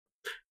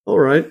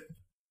Alright,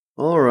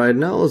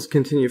 now let's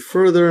continue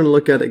further and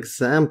look at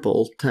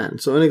example 10.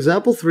 So in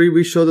example 3,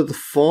 we show that the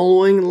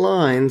following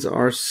lines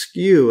are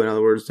skew. In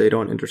other words, they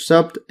don't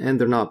intercept and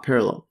they're not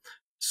parallel.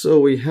 So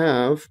we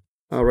have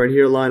right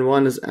here, line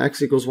 1 is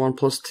x equals 1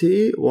 plus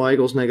t, y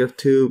equals negative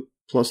 2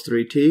 plus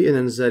 3t, and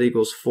then z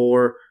equals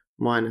 4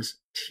 minus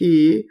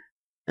t.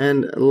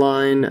 And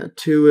line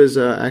 2 is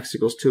x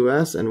equals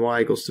 2s, and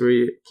y equals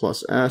 3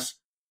 plus s,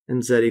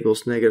 and z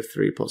equals negative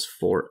 3 plus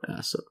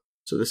 4s.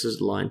 So this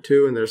is line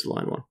 2, and there's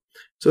line 1.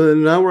 So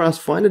now we're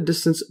asked find a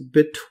distance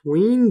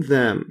between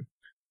them.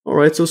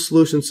 Alright, so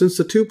solution. Since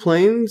the two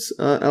planes,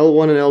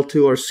 L1 and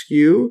L2 are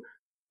skew,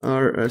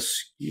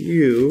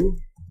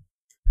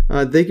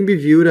 they can be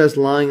viewed as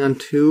lying on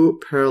two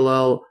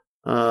parallel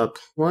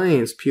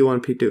planes, P1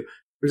 and P2.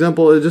 For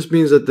example, it just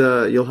means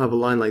that you'll have a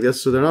line like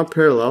this, so they're not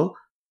parallel,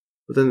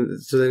 but then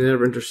so they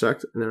never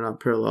intersect, and they're not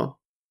parallel.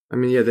 I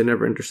mean, yeah, they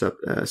never intercept.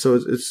 So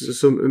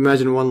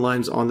imagine one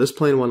line's on this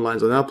plane, one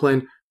line's on that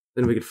plane,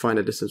 then we could find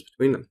a distance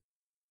between them.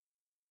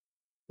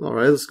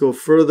 Alright, let's go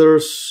further.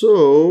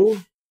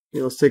 So,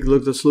 let's take a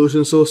look at the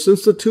solution. So,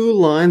 since the two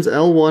lines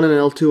L1 and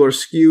L2 are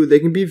skew, they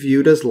can be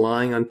viewed as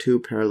lying on two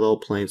parallel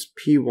planes,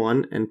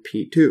 P1 and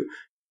P2.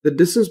 The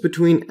distance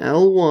between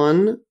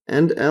L1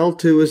 and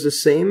L2 is the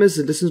same as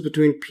the distance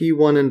between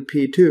P1 and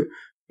P2,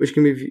 which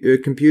can be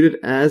computed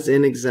as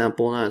in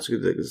example 9. So, we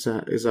do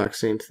the exact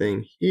same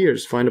thing here.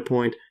 Just find a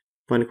point,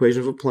 find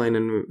equation of a plane,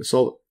 and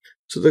solve it.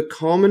 So, the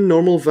common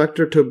normal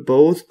vector to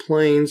both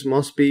planes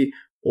must be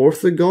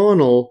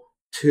orthogonal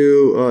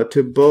to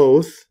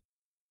both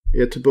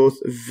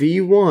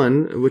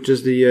v1, which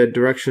is the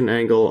direction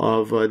angle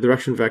of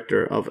direction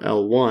vector of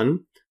L1.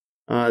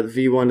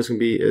 V1 is going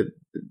to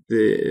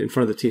be in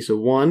front of the t, so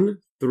 1,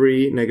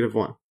 3, negative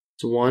 1.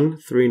 So 1,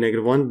 3,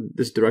 negative 1,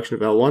 this direction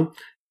of L1,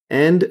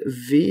 and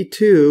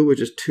v2,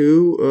 which is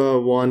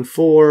 2, 1,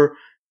 4,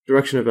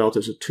 direction of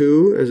L2. So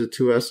 2 is a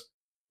 2s,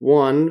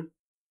 1,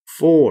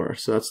 4.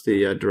 So that's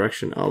the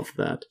direction of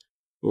that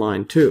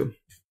line 2.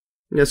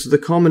 Yeah, so the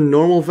common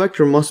normal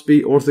vector must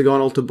be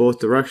orthogonal to both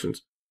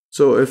directions.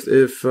 So if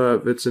it's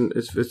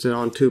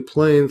on two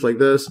planes like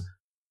this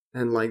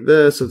and like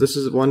this, so this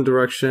is one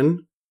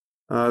direction,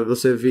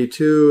 let's say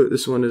v2,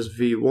 this one is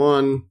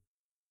v1,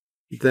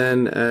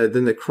 then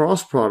the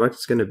cross product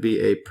is going to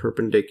be a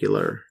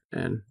perpendicular,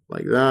 and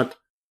like that,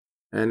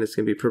 and it's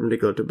going to be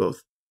perpendicular to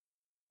both,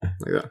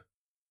 like that.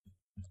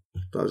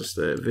 So I'll just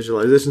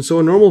visualize this. And so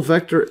a normal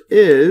vector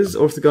is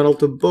orthogonal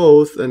to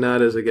both, and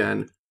that is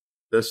again,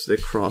 that's the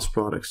cross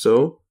product.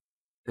 So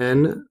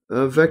n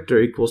vector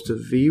equals to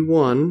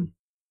v1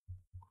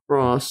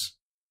 cross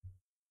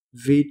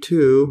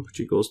v2, which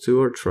equals to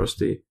our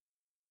trusty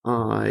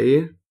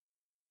I,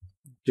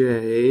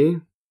 j,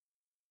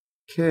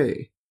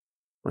 k,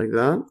 like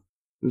that.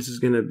 This is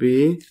going to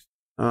be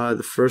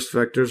the first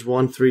vector is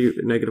 1,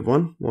 3, negative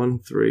 1, 1,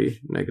 3,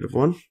 negative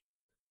 1.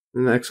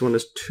 The next one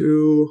is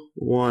 2,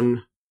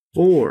 1,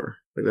 4,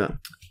 like that.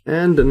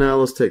 And now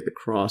let's take the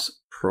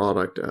cross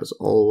product as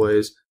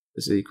always.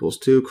 This equals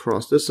 2,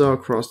 cross this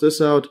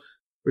out.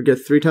 We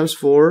get 3 times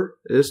 4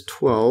 is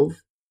 12,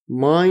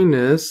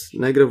 minus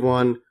negative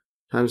 1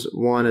 times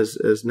 1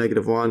 is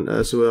negative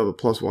 1, so we'll have a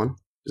plus 1.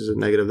 This is a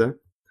negative there.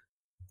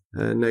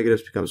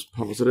 Negative becomes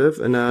positive,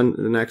 and then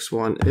the next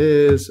one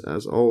is,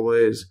 as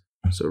always,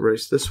 so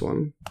erase this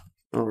one.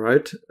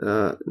 Alright,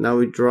 now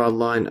we draw a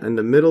line in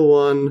the middle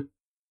one,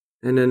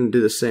 and then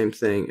do the same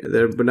thing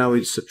there, but now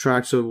we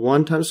subtract, so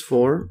 1 times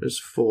 4 is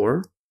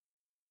 4.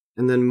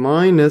 And then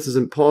minus is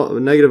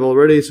negative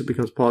already, so it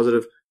becomes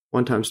positive.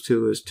 1 times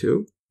 2 is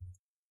 2.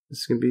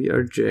 This can be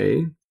our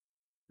j.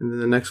 And then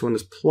the next one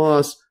is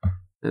plus,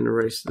 and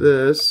erase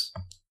this.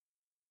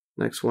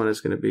 Next one is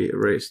going to be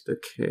erase the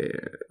k.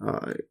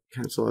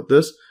 Cancel out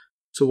this.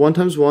 So 1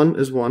 times 1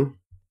 is 1.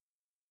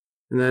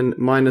 And then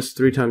minus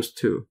 3 times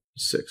 2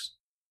 is 6.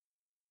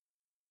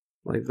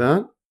 Like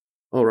that.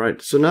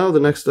 Alright, so now the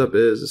next step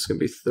is, it's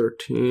going to be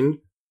 13.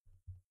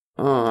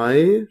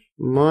 I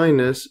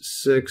minus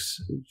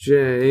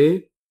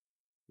 6j,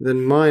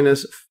 then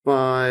minus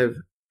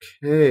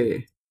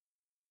 5k,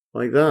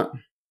 like that.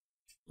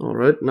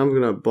 Alright, now I'm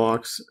going to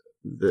box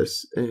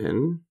this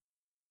in,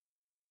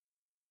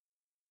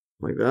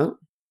 like that.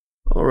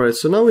 Alright,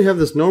 so now we have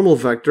this normal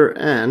vector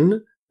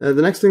n. The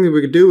next thing that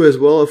we could do is,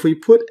 well, if we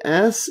put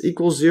s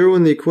equals 0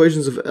 in the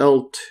equations of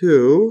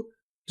L2,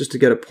 just to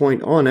get a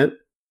point on it,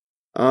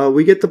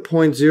 we get the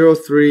point 0,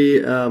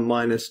 3,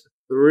 minus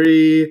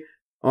 3,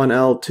 on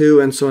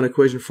L2, and so an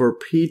equation for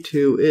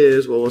P2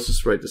 is, well, let's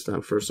just write this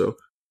down first. So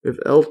if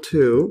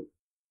L2,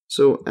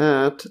 so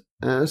at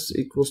s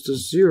equals to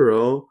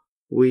 0,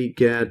 we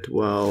get,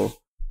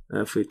 well,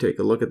 if we take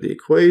a look at the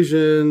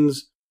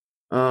equations,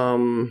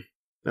 yeah,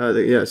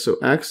 so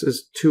x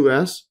is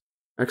 2s,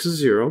 x is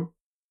 0,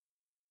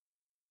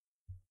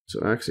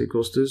 so x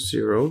equals to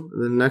 0.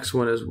 The next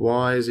one is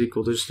y is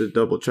equal to, just to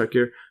double check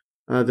here,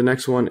 the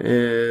next one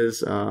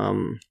is,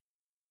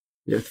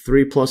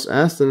 3 plus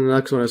s, and the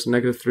next one is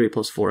negative 3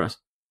 plus 4s.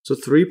 So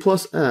 3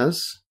 plus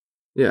s,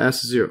 yeah,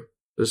 s is 0.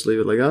 Just leave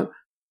it like that.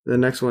 The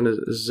next one is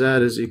z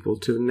is equal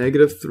to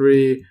negative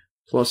 3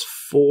 plus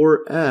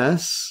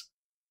 4s.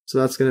 So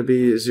that's going to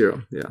be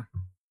 0. Yeah,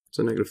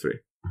 so negative 3.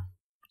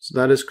 So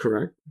that is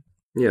correct.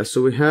 Yeah,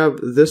 so we have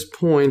this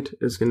point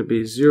is going to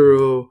be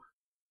 0,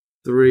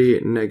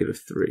 3, negative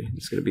 3.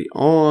 It's going to be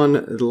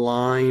on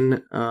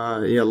line,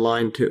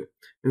 line 2.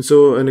 And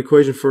so an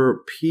equation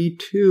for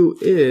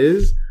P2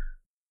 is,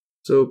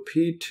 so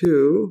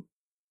P2,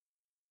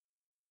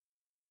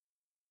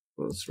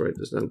 let's write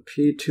this down,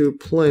 P2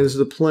 plane, this is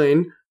the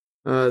plane.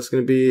 It's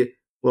going to be,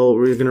 well,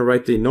 we're going to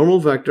write the normal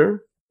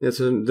vector. There's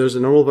a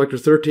normal vector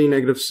 13,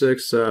 negative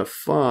 6,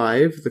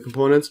 5, the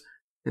components,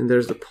 and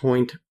there's the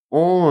point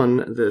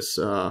on this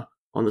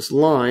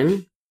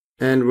line,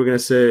 and we're going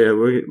to say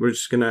we're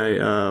just going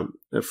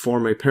to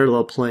form a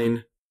parallel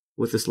plane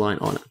with this line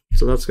on it.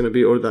 So that's going to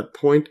be, or that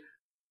point,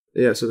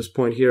 yeah, so this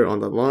point here on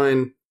the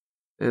line,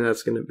 and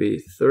that's going to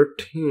be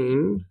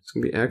 13, it's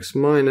going to be x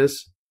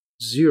minus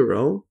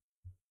 0,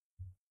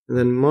 and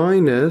then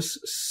minus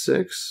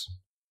 6,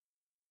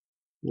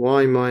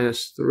 y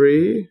minus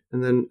 3,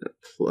 and then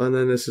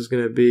this is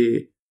going to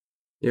be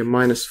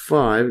minus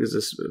 5, because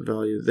this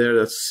value there,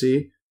 that's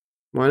c,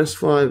 minus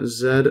 5,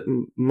 z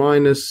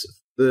minus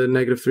the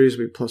negative 3 is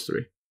going to be plus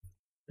 3,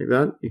 like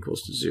that,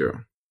 equals to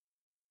 0.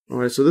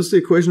 Alright, so this is the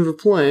equation of a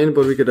plane,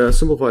 but we could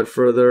simplify it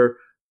further.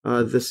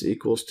 This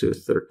equals to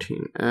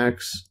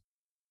 13x,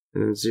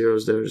 and then 0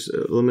 is there, just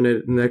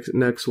eliminated.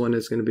 Next one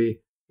is going to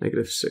be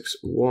negative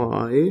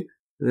 6y,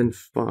 and then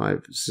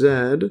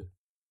 5z,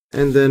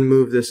 and then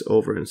move this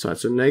over inside.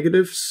 So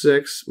negative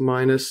 6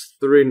 minus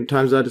 3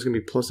 times that is going to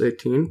be plus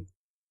 18.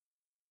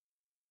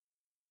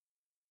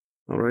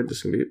 Alright, this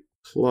is going to be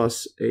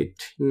plus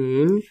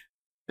 18.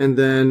 And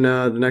then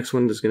the next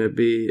one is going to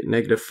be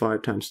negative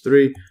 5 times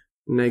 3,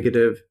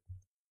 negative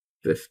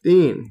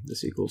 15.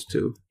 This equals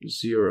to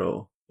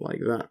 0, like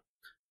that.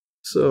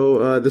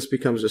 So this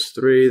becomes just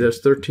 3.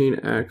 There's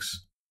 13x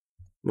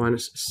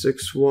minus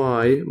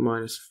 6y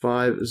minus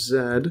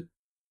 5z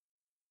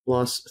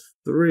plus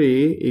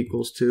 3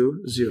 equals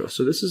to 0.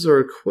 So this is our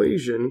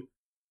equation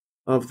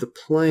of the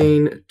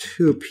plane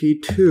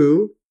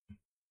 2P2.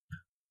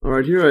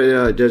 Alright,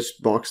 here I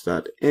just boxed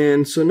that.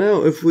 And so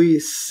now if we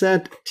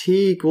set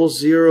t equals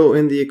 0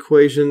 in the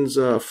equations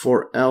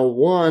for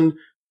L1,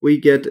 we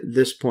get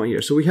this point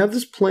here. So we have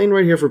this plane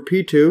right here for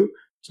P2.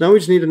 So now we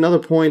just need another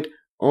point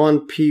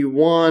on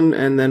P1,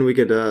 and then we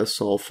could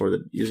solve for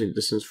using the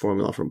distance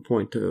formula from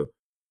point to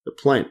the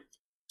plane.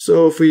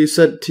 So if we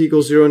set t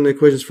equals 0 in the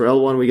equations for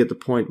L1, we get the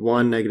point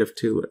 1, negative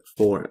 2,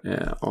 4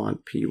 on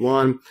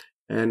P1.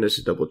 And let's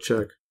just double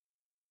check.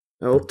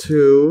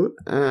 L2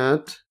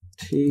 at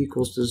t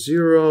equals to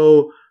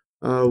 0,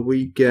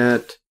 we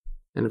get,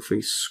 and if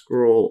we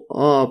scroll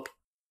up,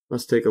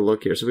 let's take a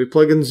look here. So if we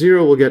plug in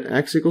 0, we'll get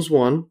x equals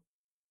 1.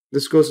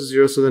 This goes to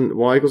 0, so then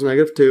y equals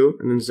negative 2,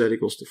 and then z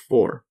equals to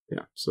 4.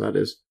 Yeah, so that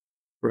is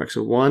correct.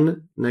 So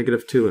 1,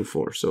 negative 2, and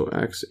 4. So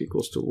x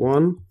equals to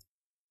 1,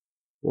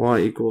 y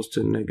equals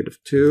to negative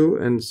 2,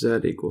 and z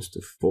equals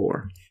to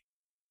 4.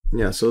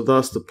 Yeah, so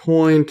thus the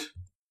point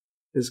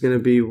is going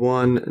to be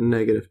 1,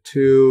 negative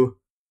 2,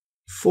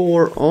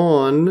 4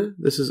 on,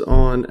 this is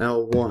on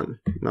L1,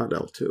 not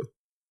L2.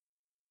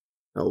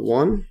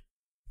 L1.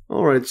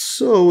 Alright,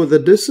 so the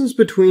distance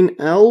between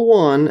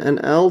L1 and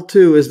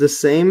L2 is the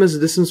same as the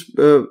distance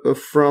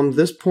from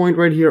this point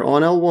right here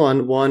on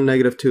L1, 1,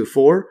 negative 2,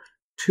 4,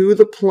 to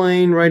the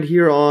plane right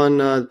here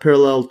on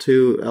parallel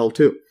to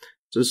L2.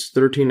 So it's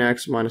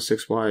 13x minus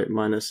 6y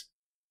minus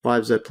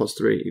 5z plus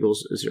 3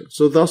 equals 0.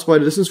 So thus by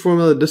the distance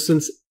formula, the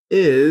distance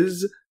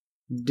is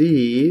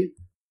d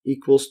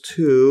equals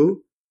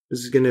 2. This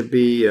is going to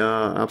be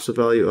absolute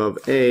value of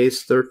a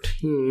is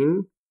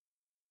 13.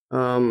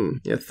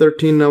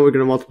 13. Now we're going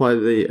to multiply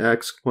the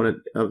x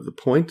component of the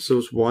point, so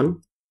it's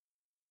 1.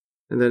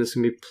 And then it's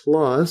going to be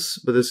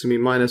plus, but this is going to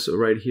be minus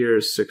right here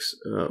is 6,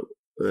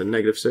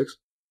 negative 6.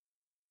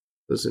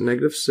 This is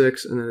negative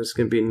 6, and then it's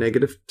going to be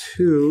negative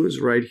 2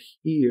 is right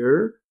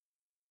here.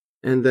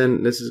 And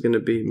then this is going to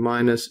be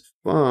minus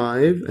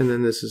 5, and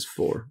then this is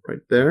 4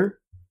 right there.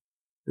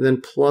 And then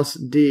plus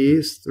d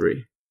is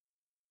 3.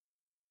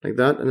 Like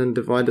that, and then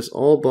divide this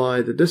all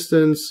by the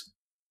distance,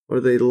 or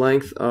the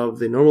length of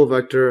the normal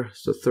vector,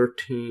 so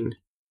 13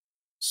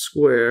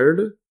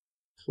 squared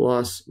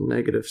plus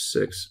negative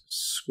 6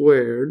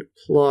 squared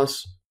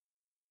plus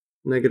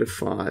negative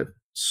 5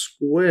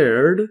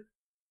 squared.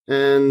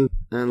 And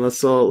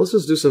let's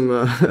just do some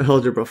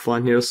algebra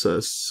fun here. So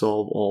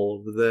solve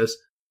all of this.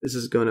 This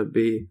is going to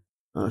be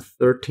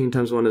 13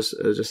 times 1 is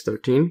just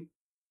 13.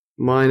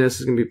 Minus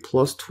is going to be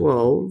plus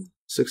 12.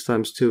 6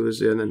 times 2 is,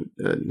 and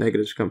then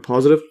negatives become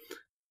positive.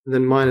 And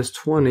then minus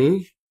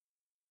 20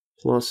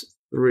 plus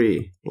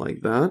 3,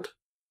 like that.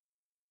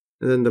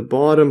 And then the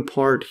bottom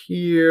part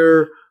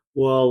here,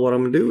 well, what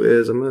I'm going to do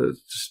is I'm going to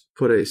just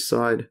put a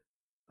side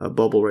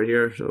bubble right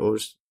here. So I'll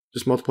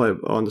just multiply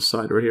on the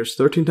side right here.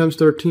 So 13 times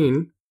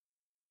 13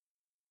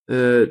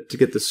 to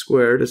get the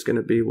squared is going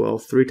to be, well,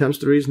 3 times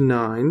 3 is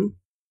 9.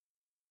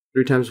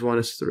 3 times 1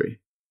 is 3.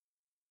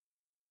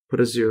 put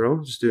a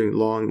 0, just doing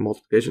long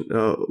multiplication.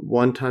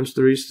 1 times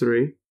 3 is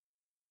 3.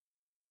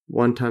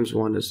 1 times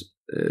 1 is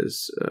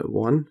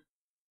 1.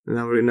 And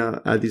now we're going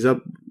to add these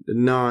up.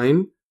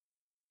 9,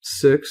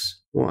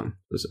 6, 1.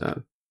 Let's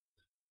add.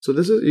 So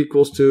this is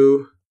equals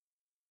to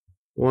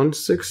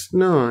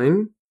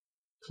 169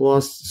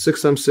 plus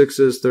 6 times 6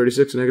 is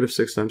 36. Negative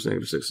 6 times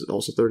negative 6 is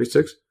also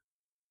 36.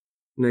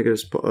 Negative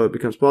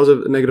becomes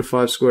positive. Negative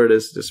 5 squared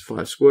is just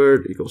 5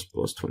 squared equals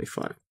plus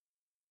 25.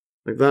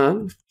 Like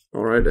that.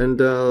 All right, and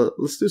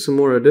let's do some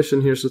more addition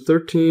here. So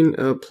 13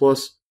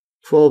 plus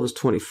 12 is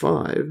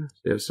 25.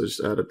 Yeah, so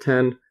just add a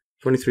 10.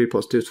 23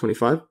 plus 2 is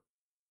 25.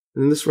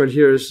 And this right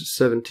here is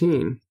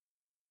 17.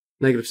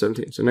 Negative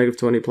 17. So negative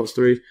 20 plus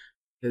 3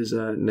 is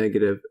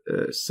negative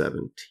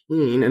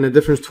 17. And the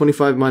difference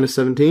 25 minus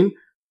 17,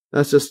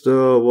 that's just,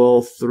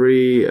 well,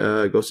 3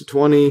 goes to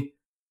 20.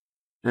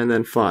 And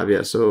then 5,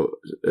 yeah, so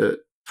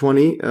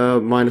 20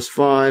 minus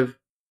 5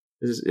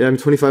 is,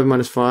 25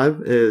 minus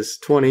 5 is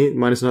 20,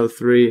 minus another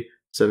 3,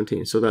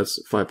 17. So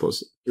that's 5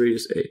 plus 3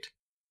 is 8.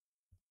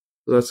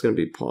 So that's going to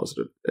be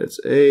positive. It's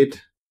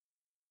 8.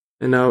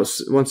 And now it's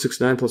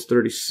 169 plus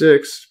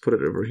 36, put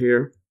it over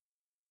here.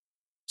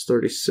 It's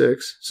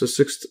 36. So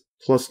 6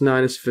 plus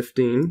 9 is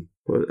 15,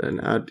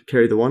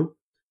 carry the 1.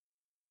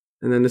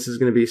 And then this is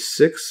going to be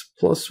 6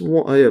 plus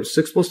 1,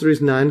 6 plus 3 is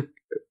 9,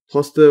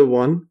 plus the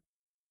 1.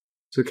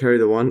 So carry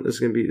the 1, this is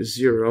going to be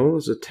 0,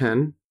 this is a 10,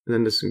 and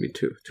then this is going to be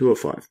 2,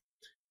 205.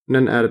 And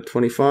then add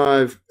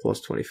 25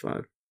 plus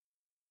 25.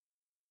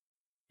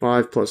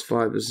 5 plus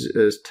 5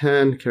 is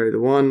 10, carry the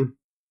 1.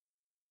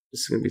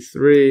 This is going to be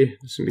 3,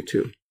 this is going to be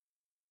 2.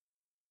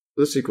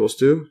 So this equals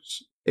to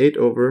 8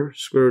 over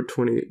square root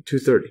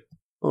 230.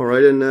 All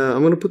right, and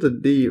I'm going to put the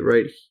d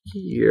right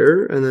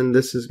here, and then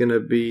this is going to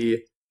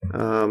be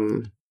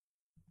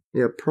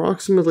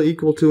approximately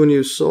equal to, when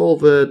you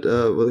solve it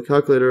with a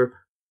calculator,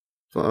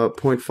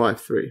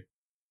 0.53.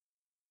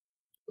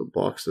 So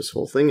box this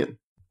whole thing in.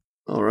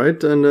 All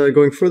right, and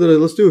going further,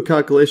 let's do a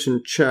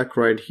calculation check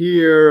right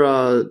here.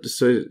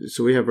 So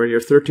we have right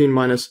here 13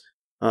 minus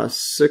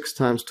 6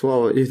 times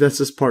 12. That's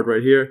this part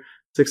right here.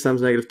 6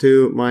 times negative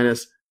 2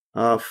 minus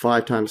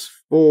 5 times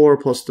 4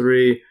 plus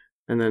 3,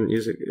 and then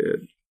use a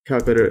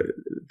calculator.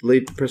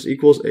 Press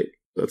equals 8.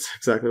 That's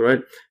exactly right.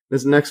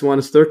 This next one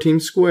is 13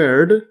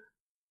 squared.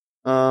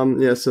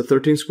 So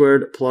 13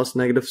 squared plus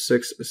negative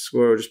 6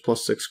 squared, which is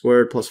plus 6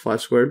 squared plus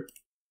 5 squared.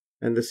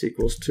 And this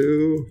equals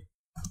 2,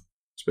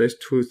 space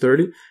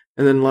 230.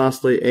 And then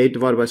lastly, 8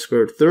 divided by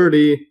square root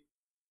 30.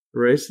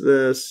 Erase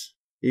this,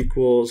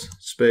 equals,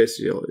 space,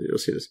 you'll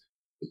see this.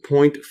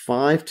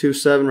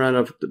 0.527 round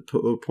up to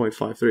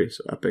 0.53.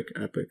 So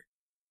epic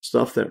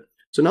stuff there.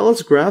 So now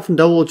let's graph and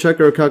double check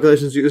our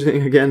calculations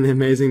using, again, the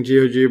amazing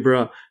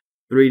GeoGebra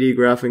 3D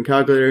graphing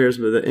calculator. Here's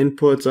the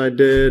inputs I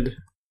did.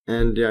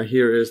 And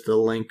here is the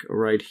link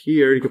right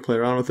here. You can play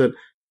around with it.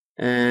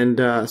 And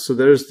so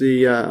there's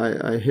the,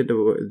 I hid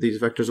these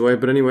vectors away.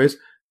 But anyways,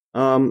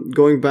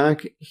 going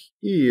back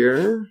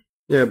here,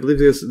 I believe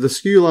the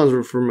skew lines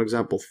were from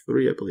example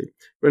 3, I believe.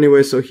 But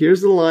anyway, so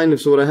here's the line.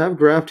 So what I have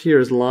graphed here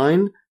is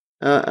line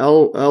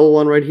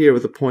L1 right here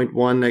with a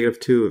 0.1, negative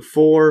 2,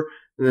 4.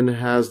 And then it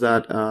has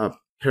that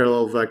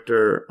parallel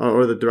vector,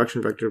 or the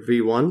direction vector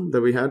V1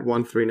 that we had,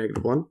 1, 3,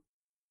 negative 1.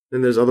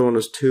 Then there's other one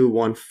is 2,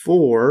 1,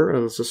 4.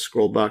 And let's just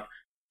scroll back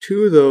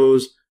to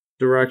those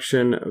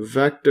direction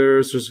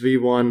vectors. There's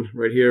V1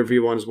 right here.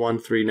 V1 is 1,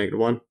 3, negative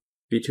 1.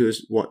 V2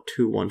 is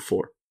 2, 1,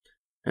 4.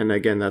 And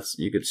again,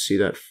 you could see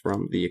that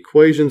from the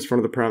equations,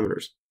 from the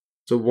parameters.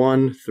 So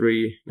 1,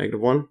 3, negative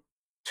 1,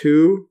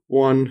 2,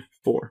 1,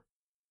 4.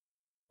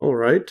 All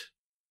right.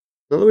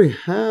 Now that we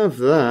have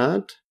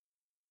that,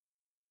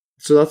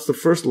 so that's the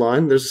first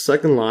line. There's a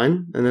second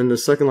line, and then the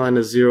second line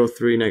is 0,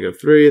 3, negative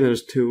 3, and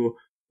there's 2,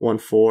 1,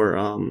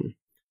 4,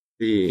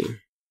 the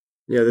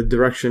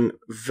direction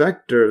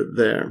vector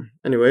there.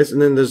 Anyways,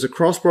 and then there's a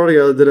cross product.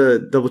 I did a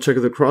double check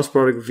of the cross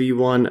product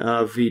V1,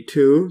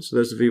 V2. So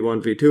there's the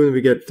V1, V2, and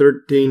we get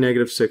 13,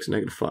 negative 6,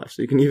 negative 5.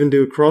 So you can even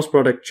do a cross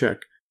product check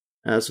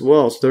as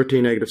well. It's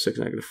 13, negative 6,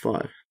 negative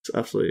 5. It's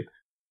absolutely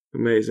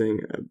amazing,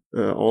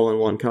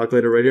 all-in-one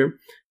calculator right here.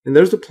 And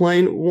there's the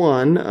plane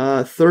 1,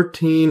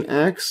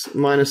 13x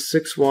minus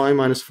 6y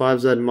minus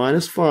 5z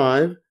minus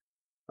 5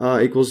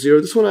 equals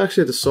 0. This one I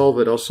actually have to solve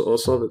it. I'll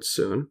solve it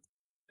soon.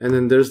 And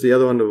then there's the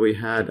other one that we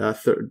had,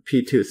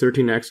 P2,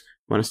 13x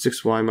minus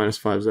 6y minus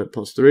 5z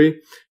plus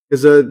 3.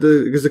 Because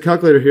the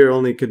calculator here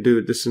only could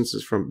do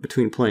distances from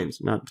between planes,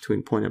 not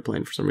between point and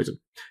plane for some reason.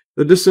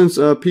 The distance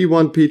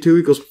P1,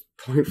 P2 equals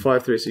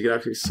 0.53, so you can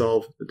actually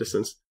solve the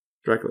distance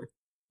directly.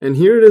 And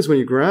here it is when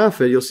you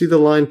graph it, you'll see the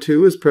line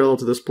 2 is parallel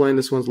to this plane,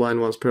 this one's line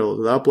 1 is parallel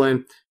to that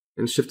plane,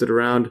 and shift it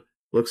around,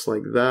 looks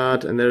like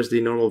that, and there's the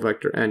normal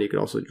vector n. You could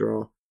also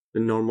draw the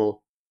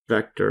normal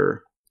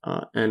vector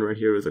n right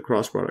here with the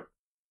cross product.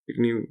 You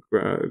can even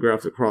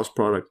graph the cross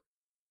product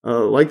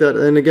like that,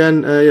 and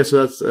again,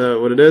 so that's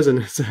what it is, and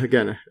it's,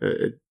 again,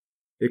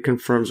 it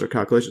confirms our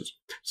calculations.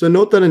 So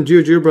note that in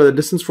GeoGebra, the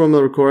distance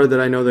formula required that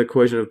I know the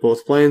equation of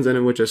both planes, and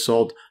in which I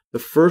solved the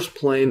first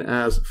plane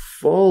as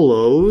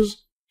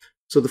follows.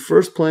 So the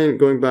first plane,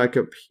 going back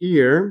up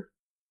here,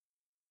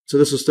 so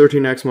this was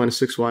 13x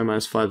minus 6y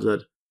minus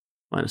 5z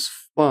minus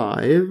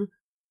 5.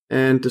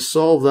 And to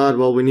solve that,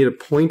 well, we need a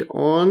point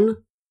on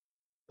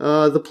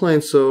the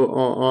plane.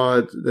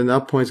 So then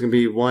that point is going to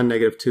be 1,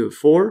 negative 2,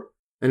 4.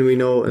 And we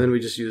know, and then we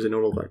just use a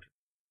nodal vector.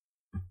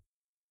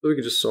 So we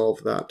can just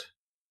solve that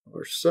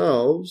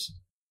ourselves.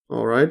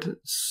 All right,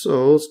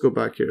 so let's go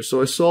back here.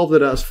 So I solved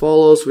it as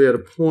follows. We had a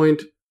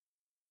point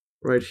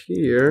right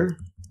here.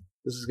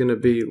 This is going to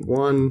be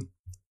 1,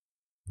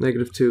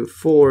 negative 2,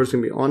 4 is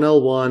going to be on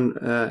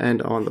L1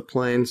 and on the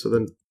plane. So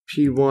then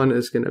P1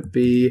 is going to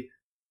be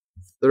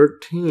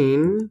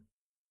 13.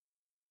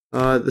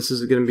 This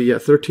is going to be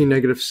 13,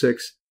 negative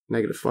 6,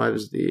 negative 5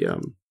 is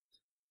the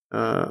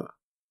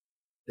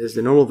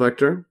normal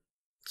vector.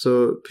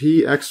 So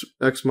P x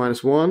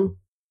minus 1,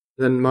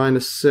 then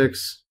minus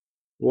 6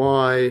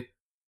 y,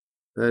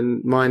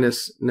 then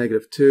minus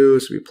negative 2,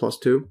 so be plus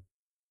 2,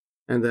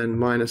 and then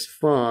minus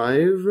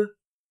 5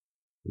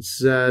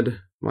 z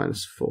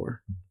minus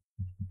 4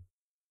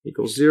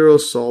 equals 0.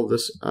 Solve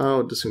this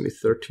out. This is going to be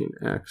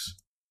 13x.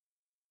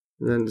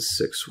 And then the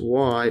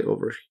 6y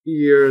over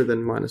here,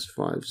 then minus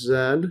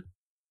 5z.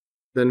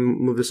 Then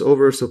move this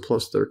over, so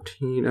plus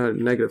 13,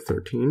 negative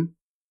 13.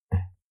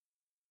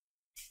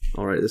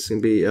 All right, this is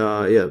going to be,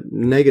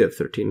 negative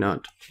 13,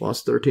 not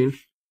plus 13.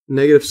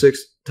 Negative 6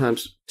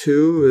 times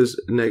 2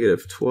 is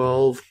negative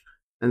 12.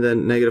 And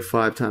then negative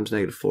 5 times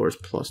negative 4 is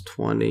plus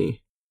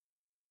 20.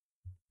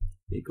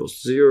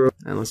 Equals 0.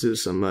 And let's do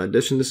some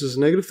addition. This is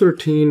negative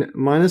 13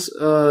 minus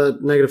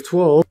negative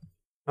 12.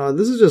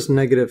 This is just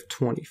negative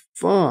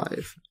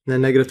 25. And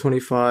then negative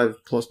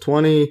 25 plus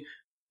 20,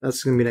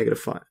 that's going to be negative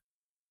 5.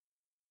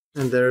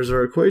 And there's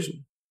our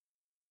equation.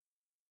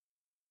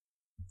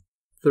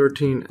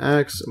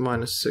 13x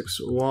minus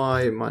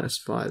 6y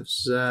minus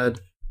 5z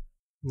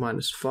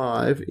minus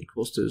 5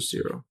 equals to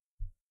 0.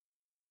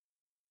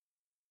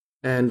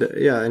 And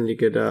yeah, and you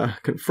could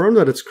confirm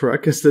that it's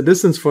correct because the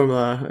distance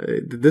formula,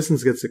 the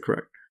distance gets it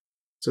correct.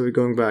 So we're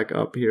going back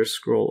up here,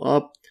 scroll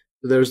up.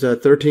 So there's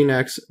that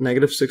 13x,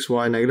 negative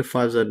 6y, negative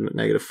 5z,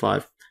 negative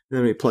 5. And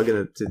then we plug it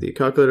into the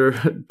calculator.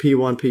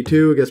 P1,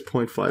 P2 gets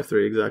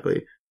 0.53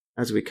 exactly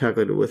as we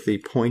calculated with the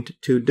point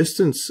to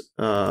distance,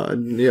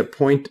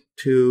 point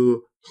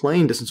to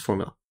plane distance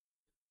formula.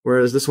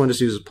 Whereas this one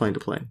just uses plane to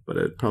plane, but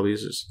it probably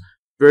uses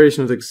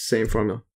variation of the same formula.